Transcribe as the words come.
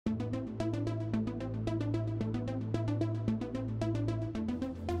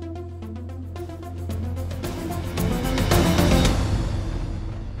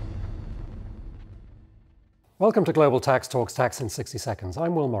Welcome to Global Tax Talks Tax in 60 Seconds.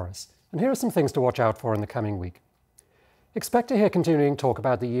 I'm Will Morris, and here are some things to watch out for in the coming week. Expect to hear continuing talk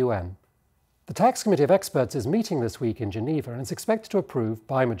about the UN. The Tax Committee of Experts is meeting this week in Geneva and is expected to approve,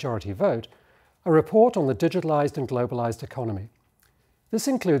 by majority vote, a report on the digitalized and globalized economy. This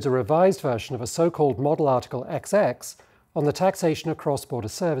includes a revised version of a so-called Model Article XX on the taxation of cross-border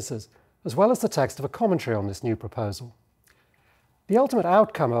services, as well as the text of a commentary on this new proposal. The ultimate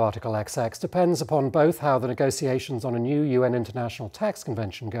outcome of Article XX depends upon both how the negotiations on a new UN International Tax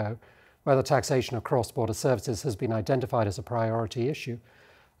Convention go, where the taxation of cross-border services has been identified as a priority issue,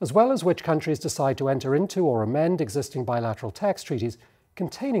 as well as which countries decide to enter into or amend existing bilateral tax treaties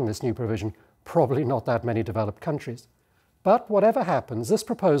containing this new provision, probably not that many developed countries. But whatever happens, this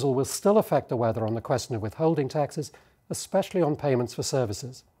proposal will still affect the weather on the question of withholding taxes, especially on payments for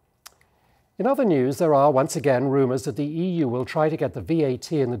services. In other news, there are once again rumours that the EU will try to get the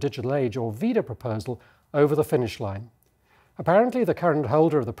VAT in the digital age, or VIDA proposal, over the finish line. Apparently, the current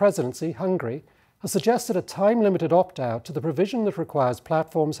holder of the presidency, Hungary, has suggested a time-limited opt-out to the provision that requires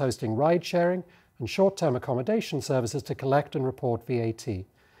platforms hosting ride-sharing and short-term accommodation services to collect and report VAT.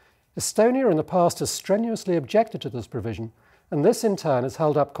 Estonia in the past has strenuously objected to this provision, and this in turn has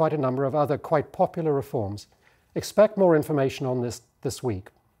held up quite a number of other quite popular reforms. Expect more information on this week.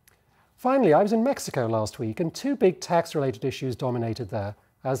 Finally, I was in Mexico last week, and two big tax-related issues dominated there,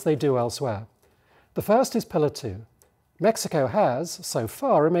 as they do elsewhere. The first is Pillar 2. Mexico has, so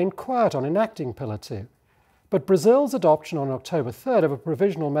far, remained quiet on enacting Pillar 2. But Brazil's adoption on October 3rd of a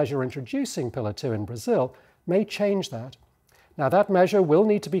provisional measure introducing Pillar 2 in Brazil may change that. Now, that measure will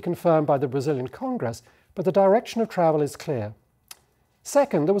need to be confirmed by the Brazilian Congress, but the direction of travel is clear.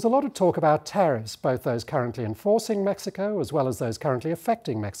 Second, there was a lot of talk about tariffs, both those currently enforcing Mexico as well as those currently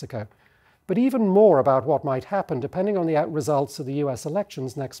affecting Mexico, but even more about what might happen depending on the results of the US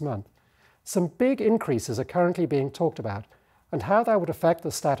elections next month. Some big increases are currently being talked about, and how that would affect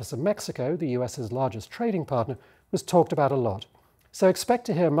the status of Mexico, the US's largest trading partner, was talked about a lot. So expect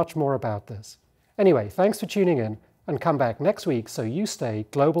to hear much more about this. Anyway, thanks for tuning in, and come back next week so you stay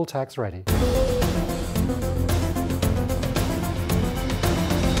global tax ready.